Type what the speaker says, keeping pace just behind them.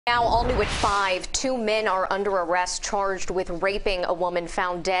Now, all new at 5, 2 men are under arrest charged with raping a woman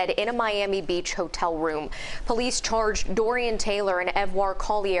found dead in a Miami Beach hotel room. Police charged Dorian Taylor and Evoir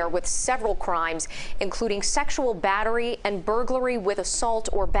Collier with several crimes, including sexual battery and burglary with assault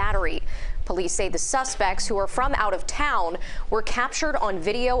or battery. Police say the suspects, who are from out of town, were captured on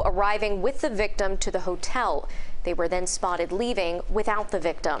video arriving with the victim to the hotel. They were then spotted leaving without the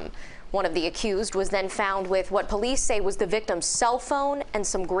victim. One of the accused was then found with what police say was the victim's cell phone and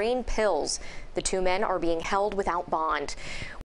some green pills. The 2 men are being held without bond.